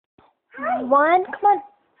Hi. One. Come on.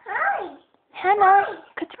 Hi. Hannah.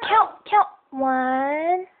 Hi. Count.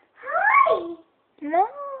 One. Hi. No.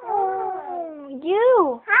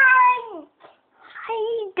 You. Hi.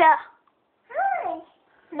 Hide. Hi.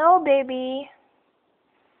 No, baby.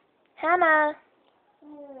 Hannah.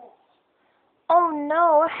 Oh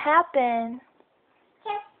no, what happened?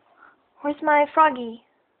 Where's my froggy?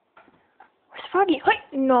 Where's Froggy? Wait,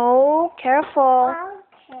 no, careful.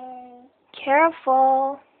 Okay.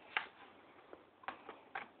 Careful.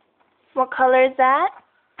 What color is that?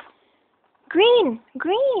 Green.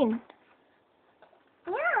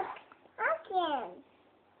 Look. Again.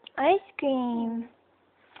 Ice cream.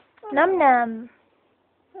 Num num.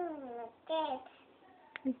 Good.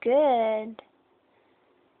 Good.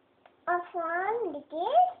 A one, this,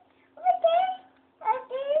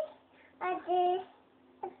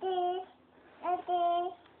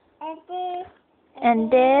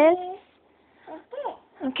 And this.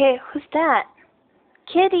 Okay, who's that?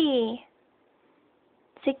 Kitty.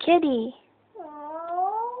 It's a kitty.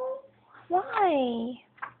 No. Why?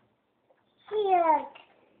 Here.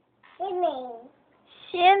 Swimming.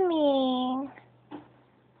 Shimming.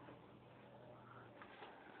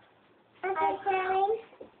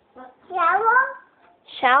 Shower.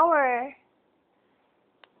 Shower.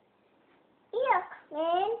 Here.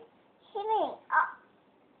 Then swimming.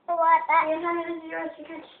 What?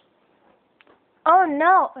 Oh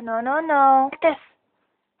no. No. This.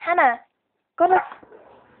 Hannah. Go to.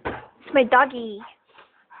 It's my doggy.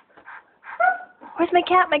 Where's my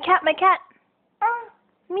cat? My cat.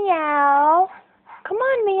 Meow. Come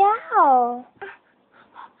on, meow.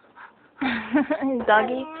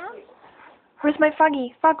 Doggy. Where's my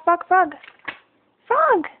froggy? Frog. Frog.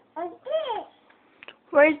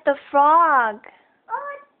 Where's the frog?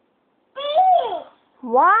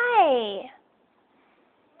 Why?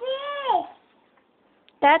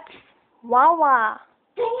 That's Wawa.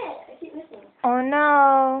 I keep missing. Oh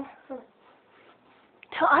no.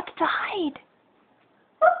 Tell Ate to hide.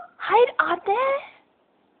 Hide, Ate.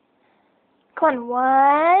 Come on.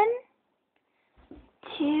 1,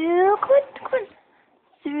 2. Come on.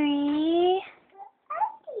 3.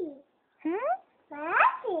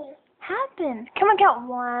 Happened. Come on, count.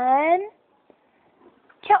 1.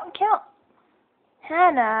 Count.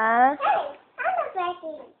 Hannah.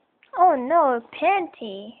 Oh no,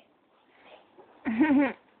 panty.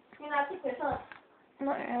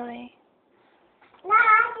 Not really.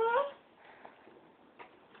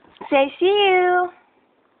 Say see you.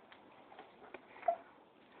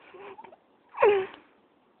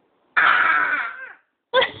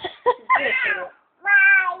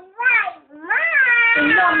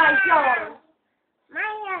 It's not my job.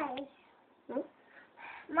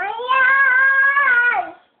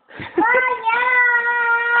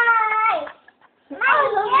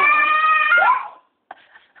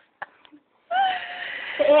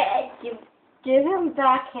 Give him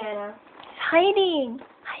back, Hannah. Hiding.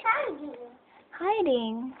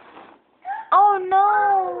 Oh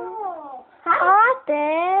no.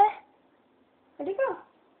 Ate. Where'd he go?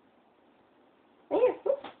 Right here.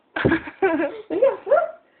 Where'd he go?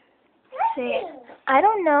 Say, I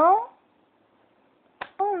don't know.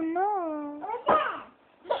 Oh no.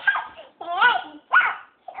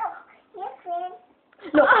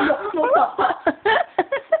 No, stop.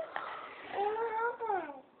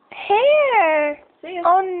 Hair.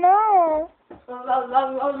 Oh no.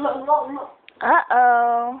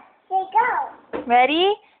 Uh-oh.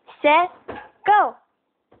 Ready, set, go.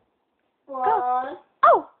 1,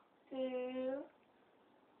 Oh, 2.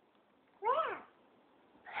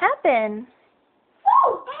 happened.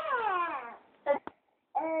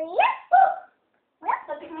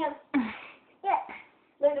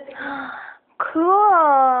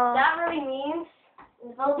 Cool. That really means, in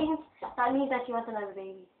the Philippines, that means that she wants another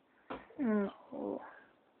baby. No.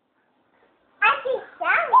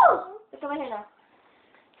 Look over here now.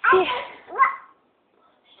 See.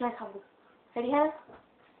 She's trying to come. Ready, Hannah?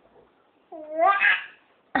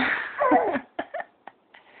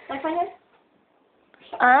 Like right here?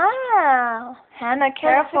 Ah, Hannah,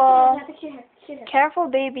 careful. Picture her. Careful,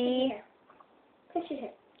 baby. Picture her.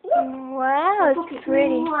 Wow, it's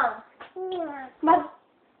pretty. Mom.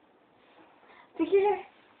 Picture her.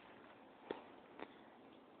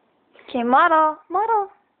 Okay, model. Look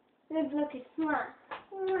at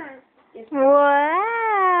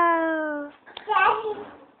Wow.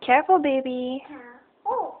 Careful, baby.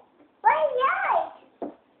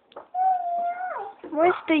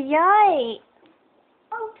 Where's the yay?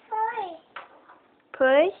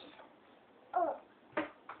 Push.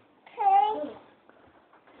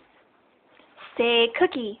 Say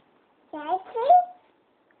cookie.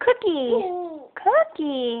 Cookie.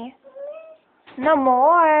 Cookie. No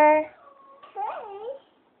more.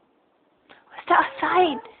 What's that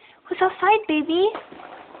outside? Who's outside, baby?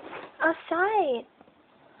 Outside.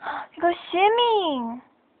 Go swimming.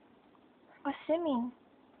 Go swimming.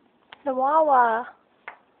 The Wawa.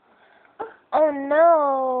 Oh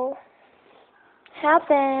no.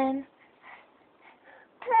 Happened.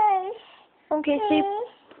 Okay,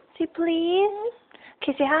 say please.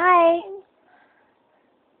 Okay, say hi.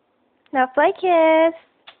 Now fly kiss.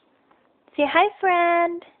 Say hi,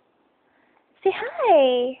 friend. Say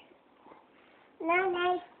hi.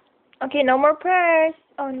 Night. Okay, no more prayers.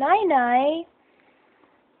 Oh, night.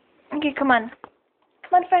 Okay, come on.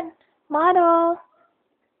 Come on, friend. Model.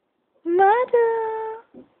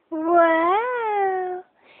 Model. Wow.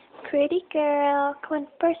 Pretty girl. Come on,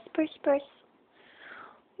 purse. You're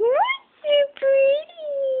so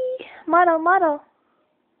pretty. Model.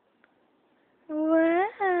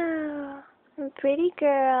 Wow. Pretty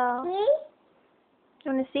girl.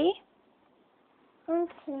 You want to see?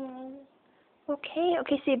 Okay.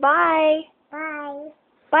 Okay, say bye. Bye.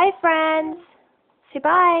 Bye, friends. Say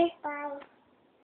bye. Bye.